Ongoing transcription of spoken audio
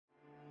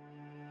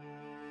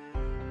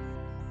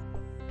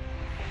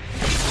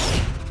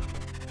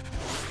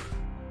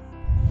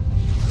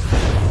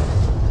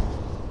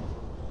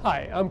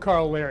Hi, I'm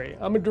Carl Larry.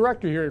 I'm a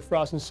director here at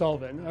Frost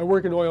Sullivan. I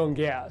work in oil and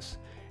gas.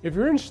 If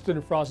you're interested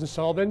in Frost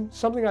Sullivan,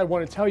 something I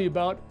want to tell you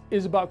about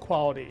is about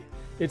quality.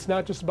 It's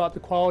not just about the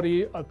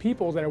quality of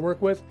people that I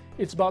work with,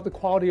 it's about the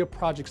quality of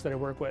projects that I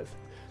work with.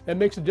 That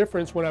makes a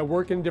difference when I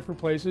work in different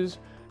places,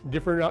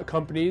 different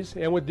companies,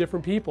 and with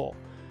different people.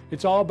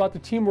 It's all about the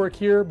teamwork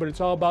here, but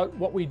it's all about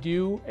what we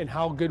do and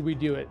how good we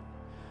do it.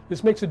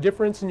 This makes a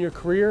difference in your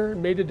career,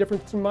 made a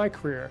difference in my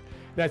career.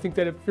 And I think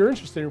that if you're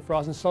interested in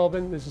Frost &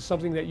 Sullivan, this is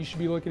something that you should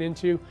be looking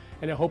into,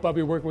 and I hope I'll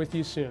be working with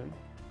you soon.